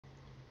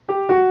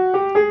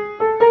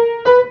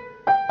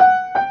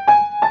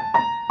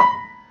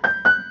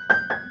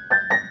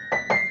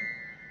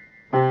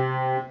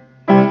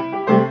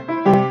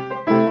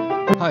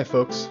Hi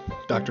folks,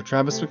 Dr.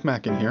 Travis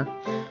McMaken here.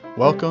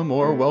 Welcome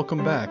or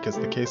welcome back as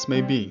the case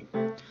may be.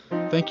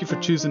 Thank you for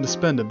choosing to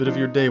spend a bit of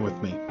your day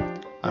with me.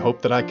 I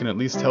hope that I can at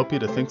least help you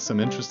to think some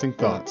interesting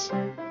thoughts.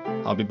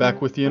 I'll be back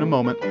with you in a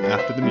moment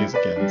after the music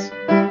ends.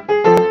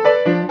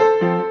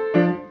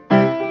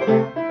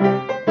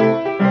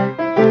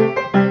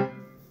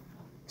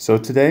 So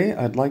today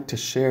I'd like to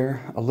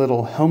share a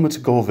little Helmut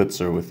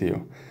Gollwitzer with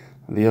you.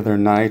 The other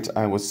night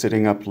I was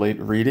sitting up late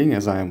reading,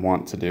 as I am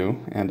wont to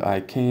do, and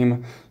I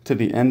came to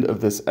the end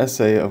of this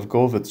essay of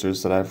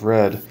Gollwitzer's that I've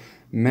read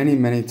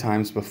many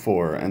times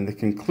before, and the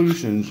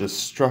conclusion just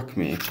struck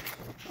me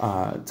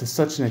to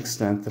such an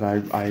extent that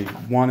I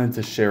wanted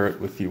to share it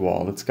with you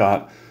all. It's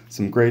got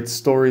some great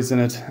stories in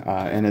it,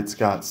 and it's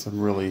got some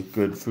really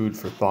good food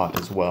for thought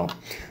as well.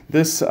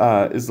 This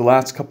is the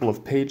last couple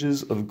of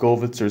pages of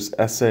Gollwitzer's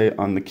essay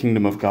on the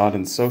Kingdom of God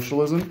and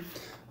Socialism.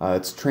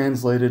 It's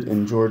translated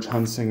in George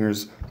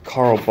Hunsinger's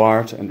Karl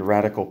Barth and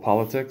Radical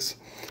Politics.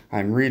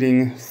 I'm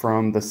reading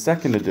from the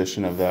second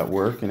edition of that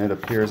work, and it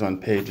appears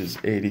on pages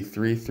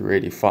 83 through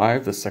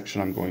 85, the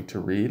section I'm going to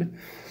read.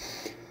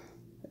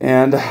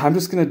 And I'm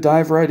just going to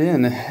dive right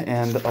in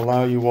and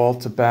allow you all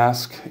to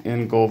bask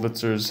in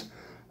Gollwitzer's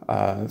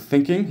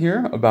thinking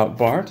here about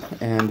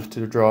Barth and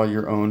to draw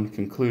your own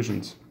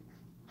conclusions.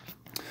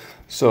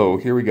 So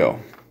here we go.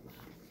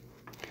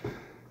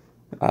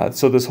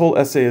 So this whole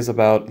essay is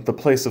about the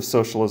place of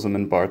socialism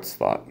in Barth's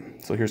thought.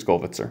 So here's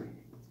Gollwitzer.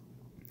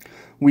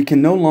 We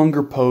can no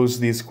longer pose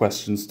these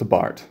questions to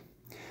Barth.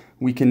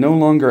 We can no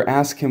longer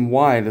ask him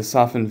why the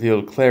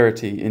Sophenville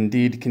clarity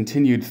indeed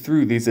continued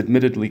through these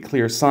admittedly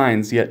clear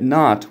signs, yet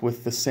not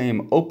with the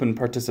same open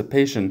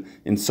participation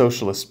in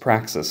socialist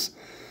praxis,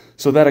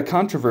 so that a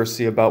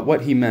controversy about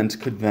what he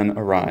meant could then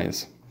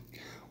arise.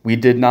 We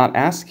did not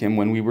ask him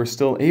when we were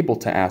still able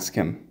to ask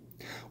him.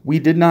 We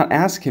did not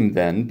ask him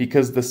then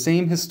because the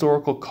same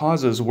historical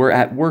causes were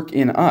at work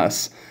in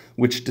us,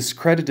 which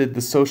discredited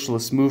the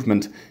socialist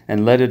movement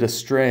and led it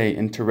astray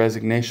into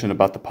resignation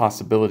about the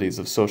possibilities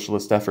of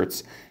socialist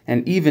efforts,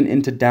 and even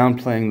into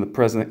downplaying the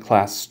present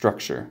class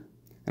structure.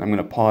 And I'm going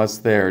to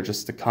pause there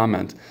just to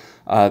comment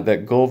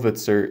that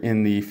Gollwitzer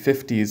in the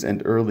 50s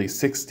and early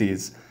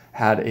 60s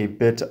had a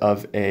bit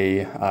of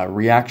a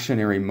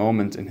reactionary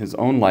moment in his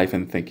own life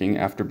and thinking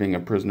after being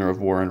a prisoner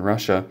of war in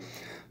Russia.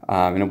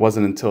 And it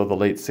wasn't until the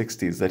late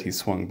 60s that he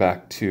swung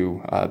back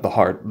to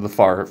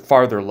the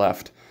farther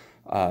left.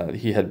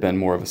 He had been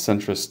more of a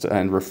centrist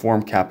and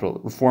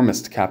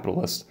reformist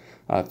capitalist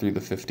through the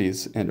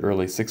 50s and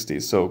early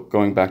 60s. So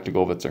going back to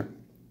Gollwitzer.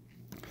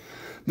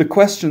 The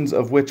questions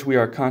of which we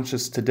are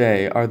conscious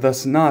today are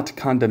thus not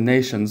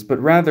condemnations,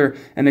 but rather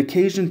an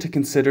occasion to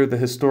consider the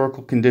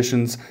historical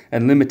conditions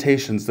and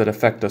limitations that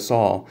affect us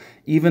all,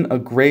 even a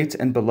great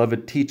and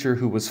beloved teacher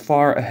who was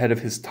far ahead of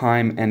his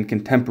time and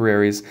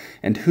contemporaries,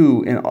 and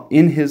who,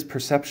 in his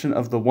perception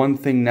of the one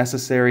thing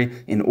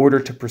necessary in order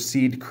to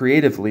proceed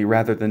creatively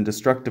rather than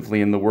destructively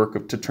in the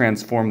work to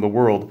transform the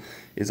world,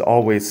 is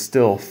always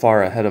still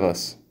far ahead of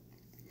us.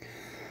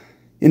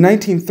 In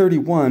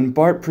 1931,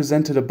 Barth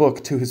presented a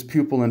book to his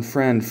pupil and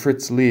friend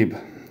Fritz Lieb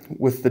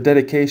with the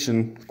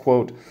dedication,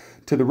 quote,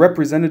 to the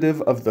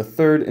representative of the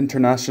Third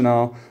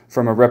International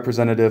from a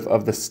representative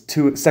of the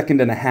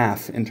Second and a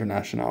Half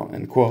International,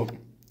 end quote.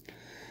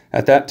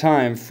 At that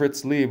time,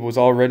 Fritz Lieb was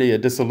already a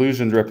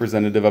disillusioned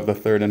representative of the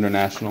Third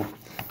International,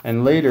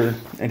 and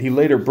he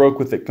later broke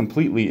with it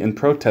completely in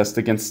protest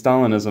against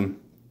Stalinism.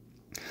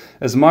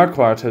 As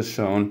Marquardt has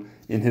shown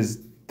in his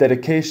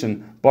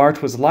dedication,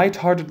 Barth was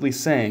light-heartedly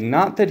saying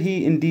not that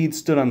he indeed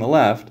stood on the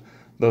left,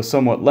 though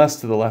somewhat less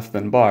to the left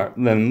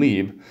than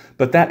Lieb,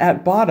 but that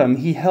at bottom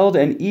he held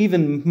an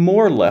even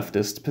more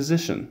leftist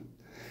position.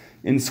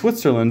 In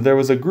Switzerland, there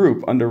was a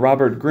group under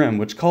Robert Grimm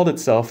which called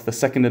itself the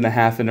Second and a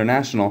Half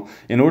International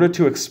in order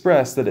to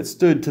express that it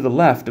stood to the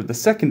left of the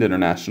Second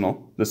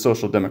International, the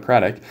Social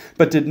Democratic,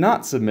 but did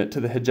not submit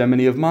to the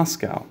hegemony of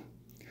Moscow.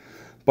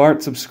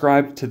 Barth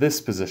subscribed to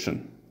this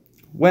position.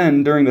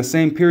 When, during the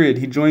same period,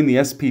 he joined the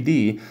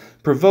SPD,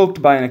 provoked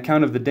by an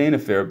account of the Dane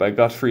affair by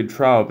Gottfried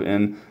Traub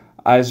in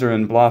Eiser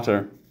and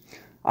Blatter,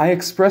 I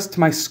expressed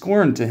my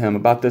scorn to him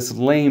about this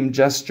lame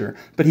gesture,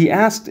 but he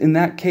asked in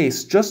that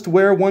case just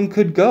where one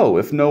could go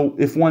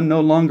if one no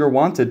longer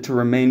wanted to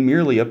remain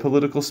merely a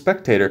political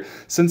spectator,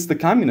 since the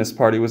Communist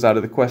Party was out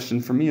of the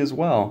question for me as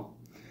well.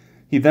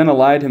 He then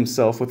allied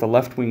himself with a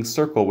left-wing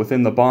circle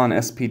within the Bonn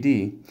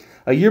SPD.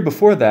 A year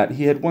before that,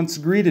 he had once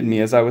greeted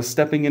me as I was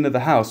stepping into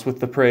the house with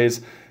the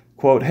praise,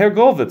 quote, Herr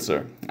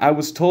Gollwitzer, I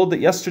was told that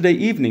yesterday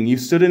evening you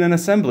stood in an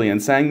assembly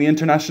and sang the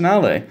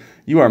Internationale.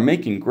 You are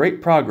making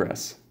great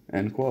progress,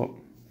 end quote.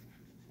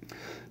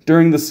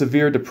 During the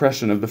severe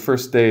depression of the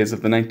first days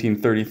of the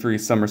 1933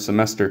 summer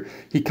semester,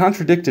 he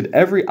contradicted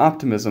every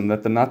optimism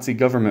that the Nazi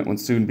government would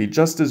soon be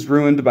just as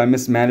ruined by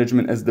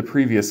mismanagement as the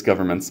previous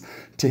governments.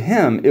 To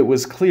him, it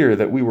was clear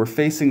that we were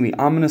facing the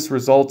ominous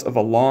result of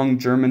a long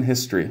German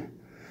history.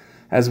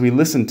 As we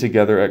listened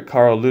together at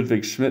Karl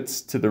Ludwig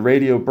Schmidt's to the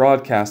radio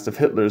broadcast of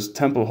Hitler's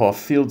Tempelhof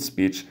field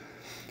speech,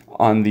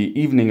 On the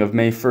evening of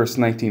May 1st,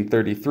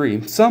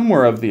 1933, some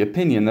were of the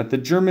opinion that the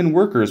German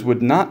workers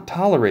would not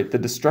tolerate the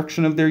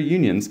destruction of their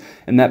unions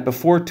and that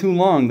before too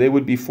long they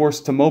would be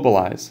forced to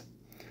mobilize.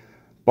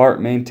 Barth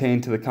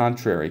maintained to the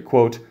contrary,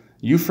 quote,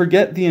 "You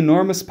forget the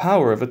enormous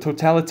power of a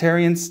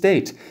totalitarian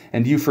state,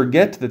 and you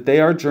forget that they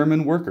are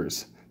German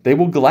workers. They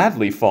will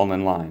gladly fall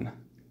in line."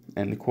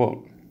 End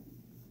quote.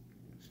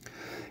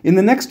 In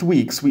the next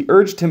weeks, we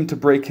urged him to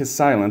break his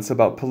silence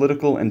about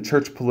political and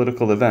church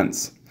political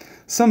events.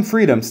 Some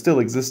freedom still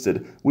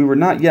existed. We were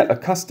not yet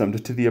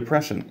accustomed to the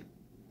oppression.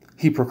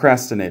 He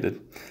procrastinated.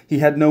 He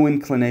had no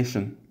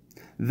inclination.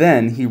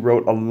 Then he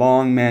wrote a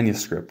long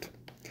manuscript.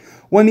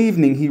 One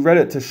evening he read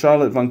it to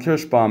Charlotte von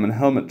Kirschbaum and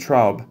Helmut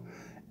Traub.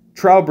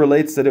 Traub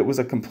relates that it was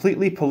a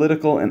completely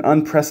political and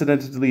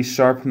unprecedentedly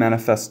sharp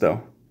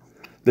manifesto.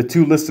 The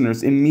two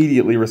listeners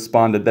immediately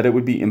responded that it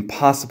would be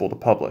impossible to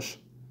publish.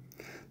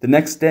 The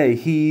next day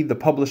he, the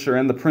publisher,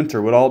 and the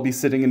printer would all be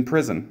sitting in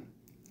prison.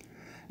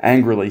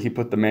 Angrily, he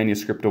put the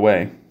manuscript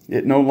away.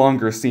 It no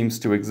longer seems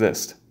to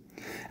exist.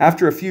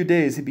 After a few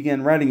days, he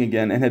began writing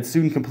again and had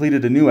soon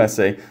completed a new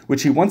essay,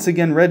 which he once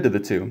again read to the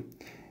two.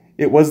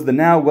 It was the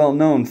now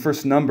well-known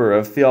first number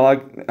of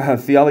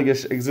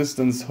Theologische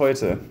Existenz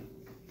heute.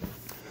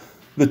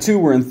 The two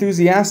were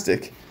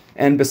enthusiastic,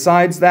 and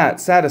besides that,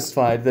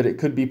 satisfied that it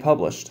could be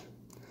published.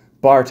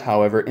 Barth,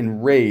 however,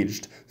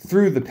 enraged,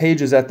 threw the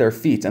pages at their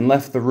feet and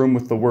left the room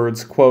with the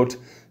words, quote,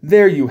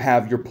 "There you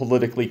have your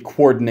politically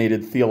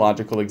coordinated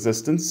theological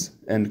existence,"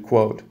 end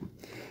quote.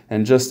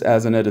 And just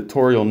as an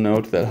editorial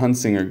note that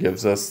Hunsinger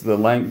gives us, the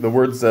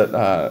words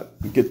that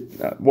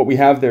what we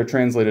have there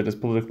translated as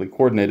politically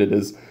coordinated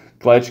is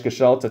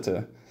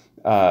gleichgeschaltete,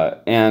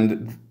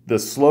 and the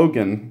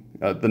slogan,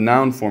 the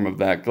noun form of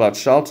that,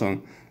 Gleichschaltung,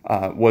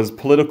 was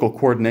political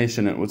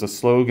coordination. It was a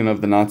slogan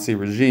of the Nazi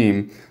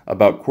regime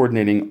about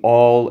coordinating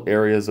all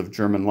areas of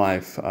German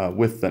life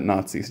with the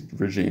Nazi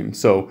regime.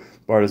 So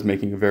Barth is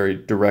making a very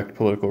direct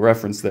political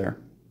reference there.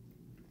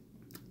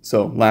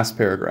 So, last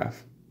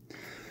paragraph.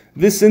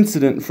 This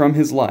incident from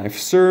his life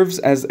serves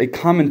as a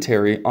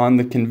commentary on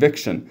the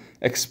conviction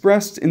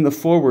expressed in the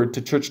foreword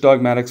to Church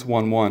Dogmatics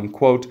 1:1,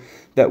 quote,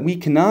 that we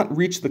cannot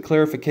reach the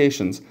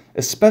clarifications,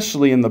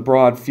 especially in the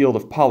broad field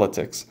of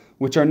politics,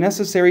 which are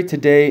necessary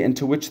today and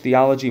to which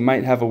theology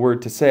might have a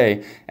word to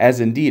say,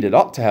 as indeed it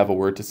ought to have a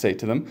word to say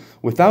to them,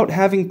 without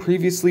having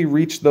previously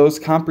reached those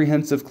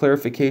comprehensive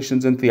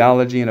clarifications in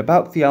theology and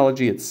about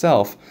theology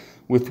itself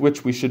with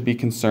which we should be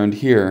concerned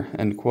here,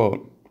 end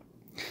quote.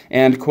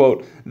 And,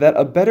 quote, that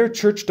a better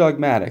church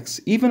dogmatics,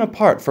 even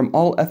apart from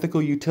all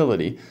ethical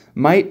utility,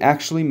 might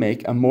actually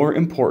make a more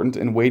important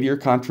and weightier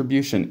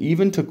contribution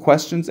even to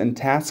questions and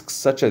tasks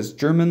such as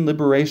German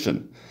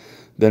liberation,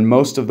 than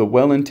most of the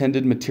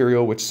well-intended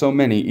material which so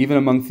many, even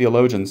among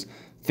theologians,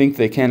 think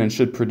they can and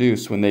should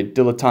produce when they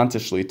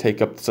dilettantishly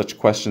take up such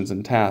questions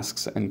and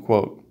tasks, end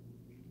quote.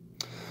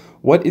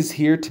 What is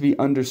here to be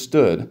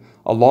understood,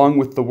 along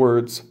with the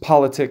words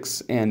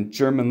politics and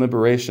German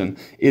liberation,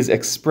 is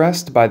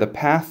expressed by the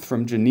path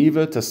from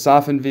Geneva to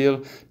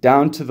Safenwil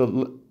down to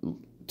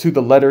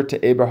the letter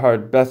to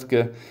Eberhard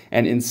Bethge,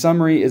 and in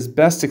summary is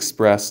best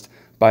expressed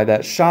by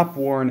that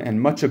shop-worn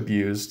and much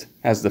abused,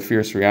 as the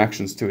fierce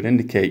reactions to it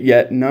indicate,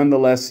 yet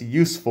nonetheless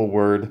useful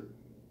word,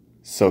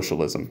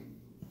 socialism.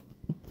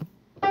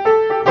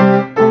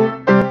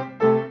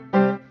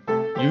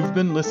 You've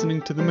been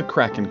listening to the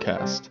McMaken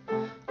Cast.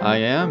 I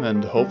am,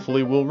 and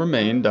hopefully will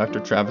remain, Dr.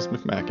 Travis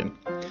McMaken.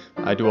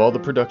 I do all the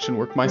production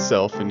work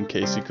myself, in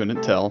case you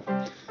couldn't tell,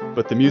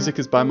 but the music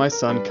is by my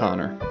son,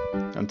 Connor.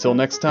 Until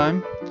next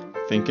time,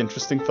 think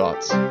interesting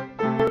thoughts.